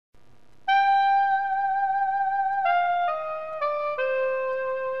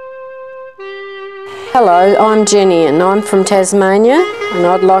Hello, I'm Jenny and I'm from Tasmania, and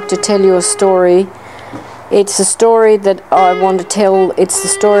I'd like to tell you a story. It's a story that I want to tell. It's the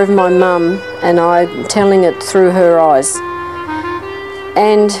story of my mum, and I'm telling it through her eyes.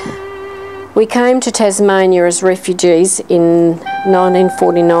 And we came to Tasmania as refugees in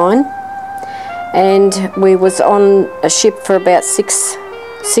 1949, and we was on a ship for about six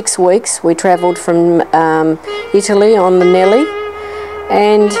weeks. We travelled from Italy on the Nelly,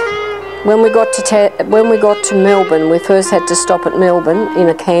 and when we got to Melbourne, we first had to stop at Melbourne in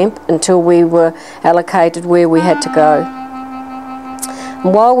a camp until we were allocated where we had to go.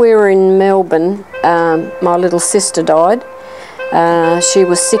 And while we were in Melbourne, my little sister died. She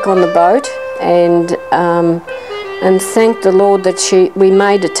was sick on the boat, and thank the Lord that we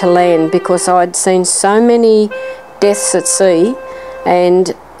made it to land, because I'd seen so many deaths at sea,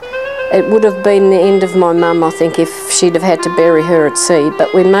 and it would have been the end of my mum, I think, if she'd have had to bury her at sea.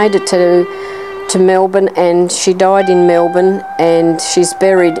 But we made it to Melbourne, and she died in Melbourne, and she's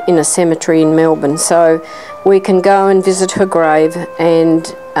buried in a cemetery in Melbourne. So we can go and visit her grave,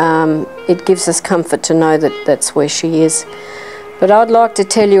 and it gives us comfort to know that that's where she is. But I'd like to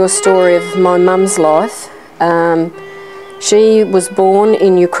tell you a story of my mum's life. She was born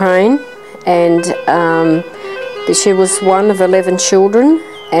in Ukraine, and she was one of 11 children.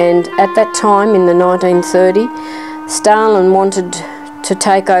 And at that time, in the 1930, Stalin wanted to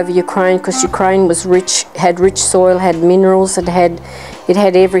take over Ukraine because Ukraine was rich, had rich soil, had minerals, it had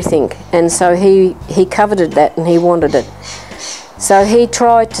everything. And so he coveted that, and he wanted it. So he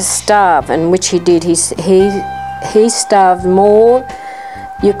tried to starve, and which he did. He starved more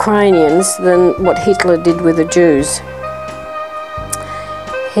Ukrainians than what Hitler did with the Jews.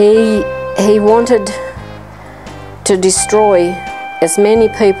 He wanted to destroy as many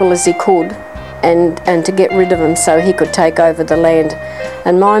people as he could, and to get rid of them so he could take over the land.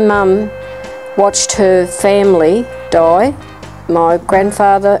 And my mum watched her family die. My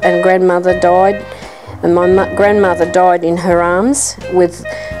grandfather and grandmother died, and my grandmother died in her arms with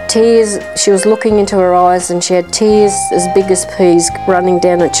tears. She was looking into her eyes, and she had tears as big as peas running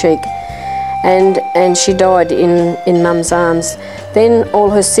down her cheek, and she died in mum's arms. Then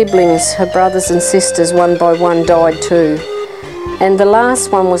all her siblings, her brothers and sisters, one by one died too. And the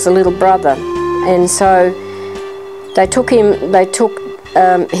last one was a little brother, and so they took him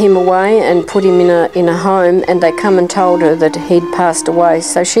away and put him in a home, and they come and told her that he'd passed away.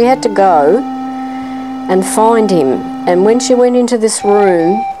 So she had to go and find him. And when she went into this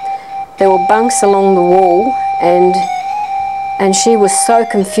room, there were bunks along the wall, and she was so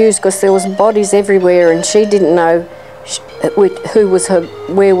confused because there was bodies everywhere, and she didn't know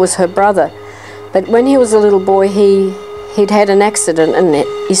where was her brother. But when he was a little boy, he'd had an accident and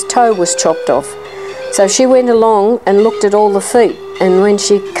his toe was chopped off. So she went along and looked at all the feet, and when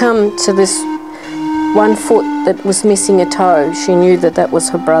she come to this one foot that was missing a toe, she knew that that was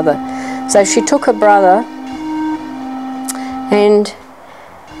her brother. So she took her brother, and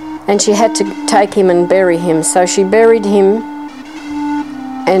she had to take him and bury him. So she buried him,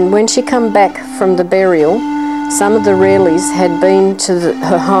 and when she come back from the burial, some of the Raleighs had been to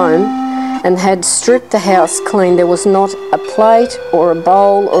her home and had stripped the house clean. There was not a plate or a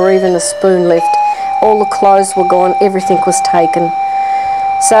bowl or even a spoon left. All the clothes were gone, everything was taken.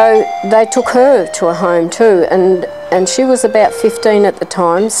 So they took her to a home too, and she was about 15 at the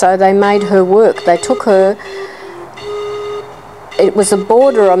time, so they made her work. They took her, it was a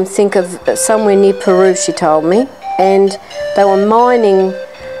border, I think, of somewhere near Peru, she told me, and they were mining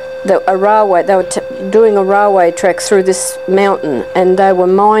a railway. They were doing a railway track through this mountain, and they were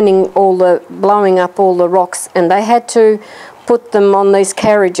mining blowing up all the rocks, and they had to put them on these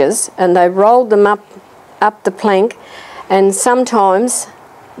carriages, and they rolled them up the plank, and sometimes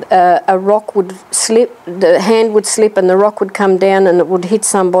a rock would slip, the hand would slip, and the rock would come down, and it would hit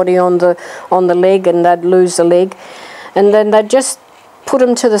somebody on the leg, and they'd lose a leg, and then they'd just put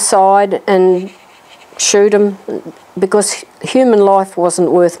them to the side and shoot them, because human life wasn't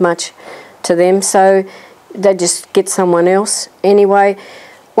worth much to them, so they'd just get someone else. Anyway,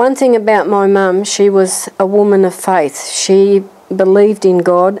 one thing about my mum, she was a woman of faith. She believed in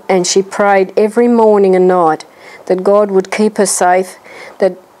God, and she prayed every morning and night that God would keep her safe,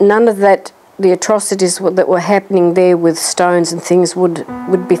 that none of the atrocities that were happening there with stones and things would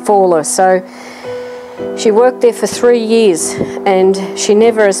befall her. So she worked there for 3 years, and she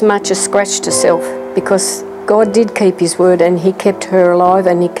never as much as scratched herself, because God did keep his word, and he kept her alive,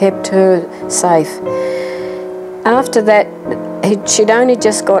 and he kept her safe. After that, she'd only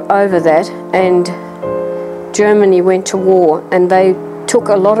just got over that, and Germany went to war, and they took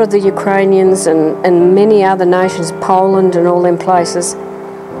a lot of the Ukrainians and many other nations, Poland and all them places,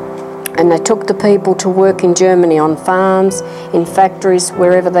 And they took the people to work in Germany on farms, in factories,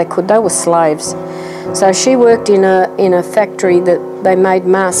 wherever they could. They were slaves. So she worked in a factory that they made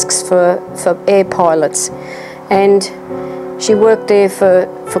masks for air pilots. And she worked there for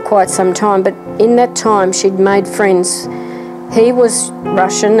quite some time. But in that time, she'd made friends. He was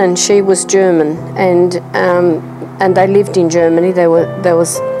Russian and she was German. And they lived in Germany. There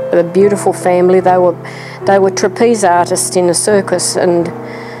was a beautiful family. They were trapeze artists in a circus, and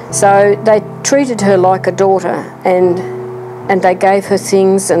so they treated her like a daughter, and they gave her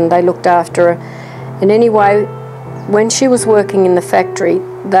things and they looked after her. And anyway, when she was working in the factory,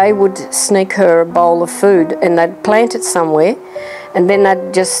 they would sneak her a bowl of food and they'd plant it somewhere, and then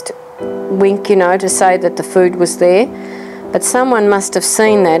they'd just wink, you know, to say that the food was there. But someone must have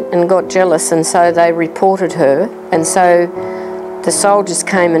seen that and got jealous, and so they reported her, and so the soldiers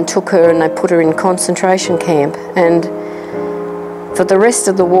came and took her and they put her in a concentration camp. And for the rest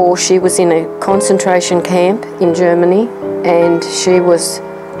of the war, she was in a concentration camp in Germany, and she was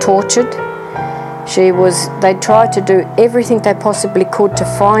tortured. They tried to do everything they possibly could to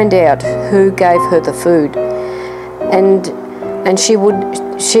find out who gave her the food. And she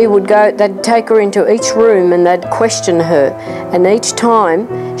would go, they'd take her into each room and they'd question her. And each time,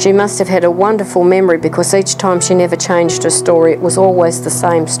 she must have had a wonderful memory, because each time she never changed her story. It was always the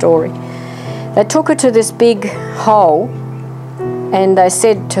same story. They took her to this big hole, and they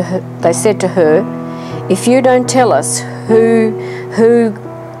said to her, if you don't tell us who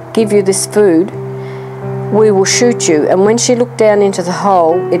give you this food, we will shoot you. And when she looked down into the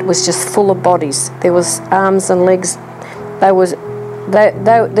hole, it was just full of bodies. There was arms and legs. There was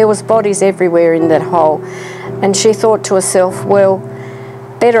bodies everywhere in that hole. And she thought to herself, well,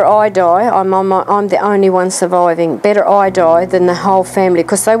 better I die. I'm the only one surviving. Better I die than the whole family,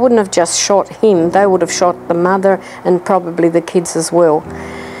 because they wouldn't have just shot him. They would have shot the mother and probably the kids as well.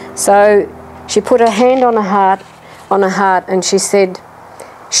 So she put her hand on her heart, and she said,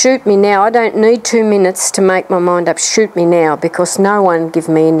 shoot me now. I don't need 2 minutes to make my mind up. Shoot me now, because no one give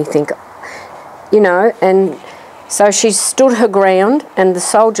me anything, you know. And so she stood her ground, and the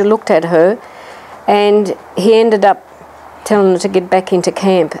soldier looked at her, and he ended up telling her to get back into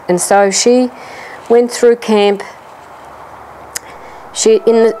camp. And so she went through camp.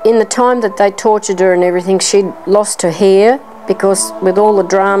 In the time that they tortured her and everything, she'd lost her hair, because with all the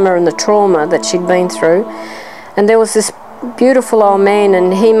drama and the trauma that she'd been through. And there was this beautiful old man,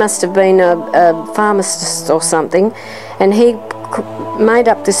 and he must have been a pharmacist or something, and he made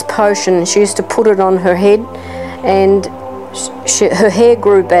up this potion. She used to put it on her head, and her hair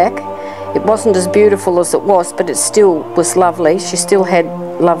grew back. It wasn't as beautiful as it was, but it still was lovely. She still had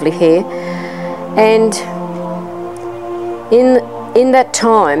lovely hair. And in that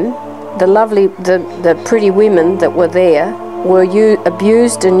time, the pretty women that were there were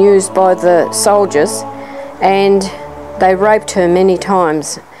abused and used by the soldiers, and they raped her many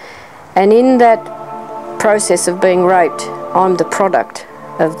times. And in that process of being raped, I'm the product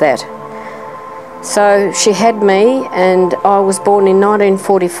of that. So she had me, and I was born in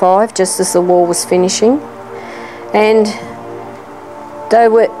 1945, just as the war was finishing. And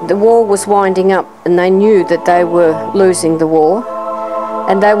the war was winding up, and they knew that they were losing the war.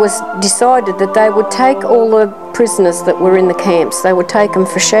 And they was decided that they would take all the prisoners that were in the camps. They would take them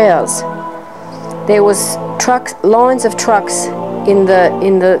for showers. There was lines of trucks in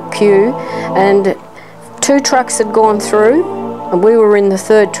the queue, and 2 trucks had gone through, and we were in the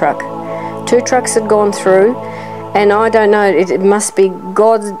 3rd truck. 2 trucks had gone through, and I don't know, it must be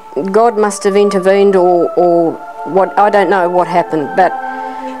God must have intervened, or what, I don't know what happened, but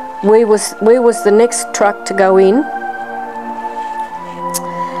we was the next truck to go in,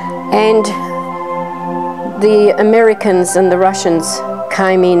 and the Americans and the Russians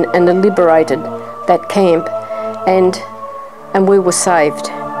came in and liberated that camp, and we were saved,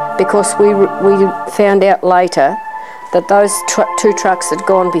 because we found out later that those 2 trucks had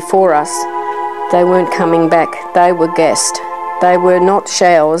gone before us. They weren't coming back. They were gassed. They were not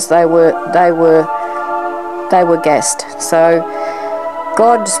showers. They were gassed. So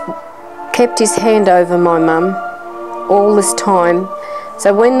God kept His hand over my mum all this time.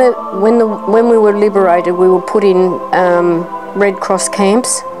 So when we were liberated, we were put in Red Cross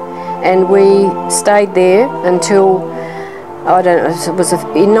camps, and we stayed there until, I don't know, it was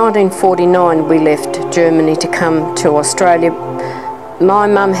in 1949 we left Germany to come to Australia. My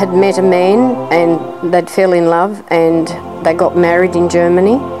mum had met a man, and they'd fell in love, and they got married in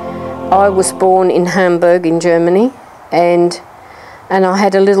Germany. I was born in Hamburg in Germany, and I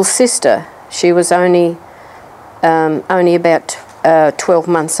had a little sister. She was only about 12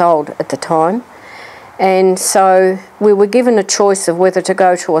 months old at the time. And so we were given a choice of whether to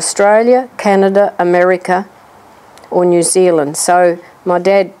go to Australia, Canada, America or New Zealand. So my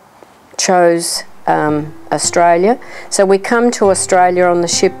dad chose Australia. So we come to Australia on the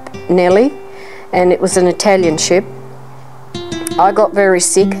ship Nellie, and it was an Italian ship. I got very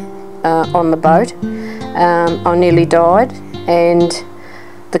sick on the boat. I nearly died, and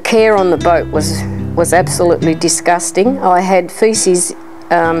the care on the boat was absolutely disgusting. I had feces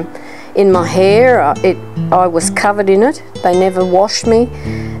in my hair. I was covered in it. They never washed me.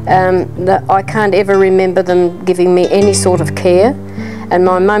 I can't ever remember them giving me any sort of care. And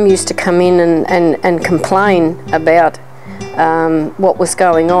my mum used to come in and complain about what was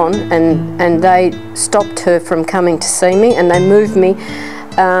going on, and they stopped her from coming to see me, and they moved me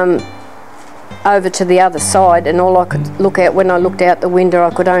over to the other side, and all I could look at, when I looked out the window,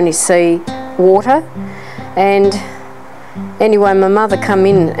 I could only see water. And anyway, my mother come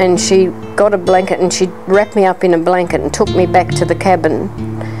in and she got a blanket and she wrapped me up in a blanket and took me back to the cabin.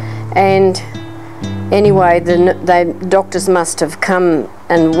 And anyway, the doctors must have come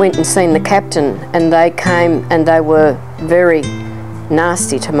and went and seen the captain, and they came and they were very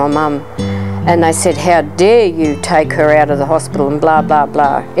nasty to my mum. And they said, how dare you take her out of the hospital, and blah, blah,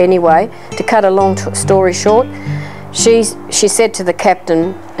 blah. Anyway, to cut a long story short, she said to the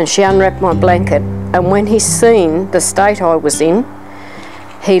captain, and she unwrapped my blanket, and when he seen the state I was in,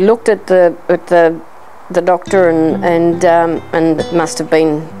 he looked at the doctor and it must have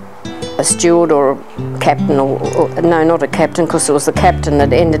been a steward or a captain, or no, not a captain, because it was the captain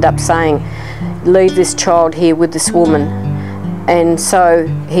that ended up saying, leave this child here with this woman. And so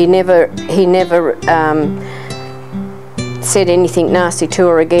he never said anything nasty to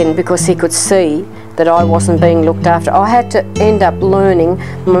her again, because he could see that I wasn't being looked after. I had to end up learning.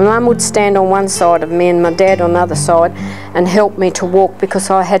 My mum would stand on one side of me and my dad on the other side and help me to walk, because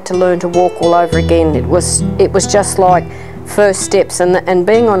I had to learn to walk all over again. It was just like first steps, and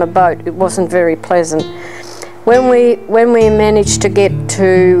being on a boat, it wasn't very pleasant. When we managed to get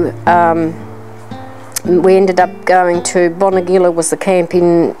to we ended up going to Bonegilla, was the camp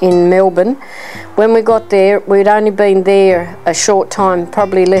in Melbourne. When we got there, we'd only been there a short time,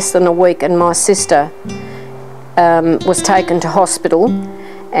 probably less than a week, and my sister was taken to hospital,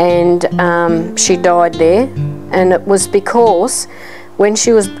 and she died there. And it was because when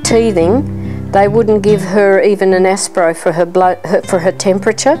she was teething, they wouldn't give her even an aspiro for her blood, for her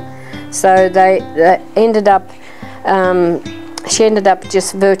temperature. So they ended up, she ended up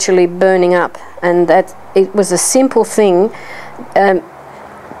just virtually burning up. And that it was a simple thing.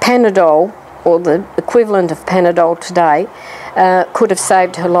 Panadol, or the equivalent of Panadol today, could have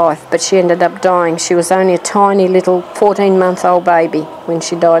saved her life, but she ended up dying. She was only a tiny little 14-month-old baby when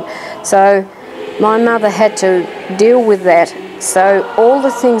she died. So my mother had to deal with that. So all the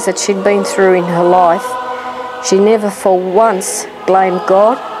things that she'd been through in her life, she never for once blamed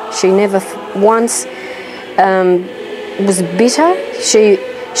God. She never once was bitter.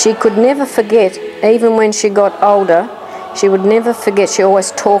 She could never forget, even when she got older, she would never forget. She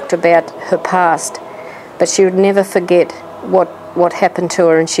always talked about her past, but she would never forget what happened to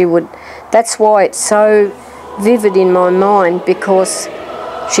her, and she would. That's why it's so vivid in my mind, because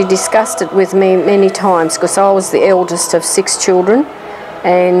she discussed it with me many times, because I was the eldest of 6 children,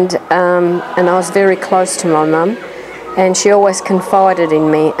 and I was very close to my mum, and she always confided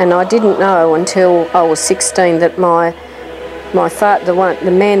in me, and I didn't know until I was 16 that my father, the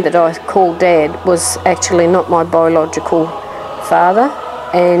man that I called Dad, was actually not my biological father,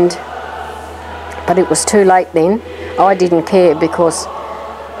 but it was too late then. I didn't care, because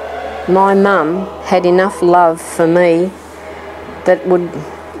my mum had enough love for me that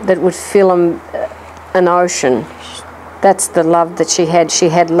would fill an ocean. That's the love that she had. She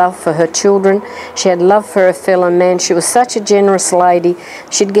had love for her children. She had love for her fellow man. She was such a generous lady.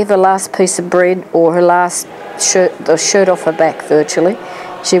 She'd give her last piece of bread or her last shirt off her back, virtually.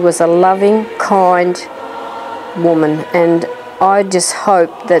 She was a loving, kind woman, and I just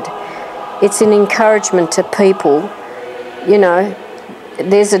hope that it's an encouragement to people. You know,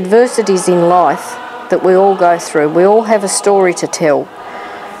 there's adversities in life that we all go through. We all have a story to tell.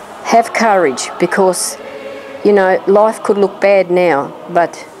 Have courage, because, you know, life could look bad now,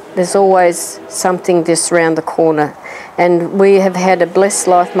 but there's always something just round the corner. And we have had a blessed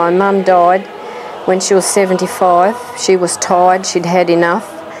life. My mum died when she was 75. She was tired, she'd had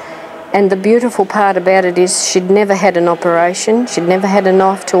enough. And the beautiful part about it is she'd never had an operation, she'd never had a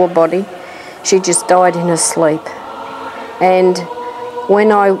knife to her body. She just died in her sleep. And when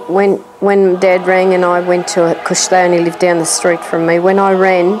Dad rang and I went to her, because they only lived down the street from me, when I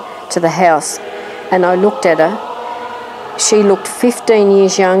ran to the house and I looked at her, She looked 15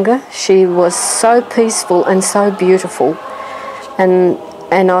 years younger. She was so peaceful and so beautiful. And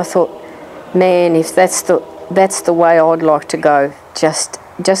I thought, man, if that's the way I'd like to go, just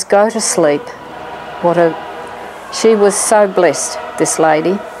go to sleep. She was so blessed, this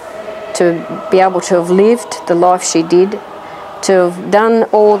lady, to be able to have lived the life she did, to have done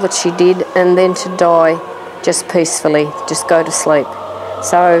all that she did, and then to die just peacefully, just go to sleep.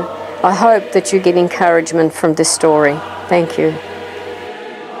 So I hope that you get encouragement from this story. Thank you.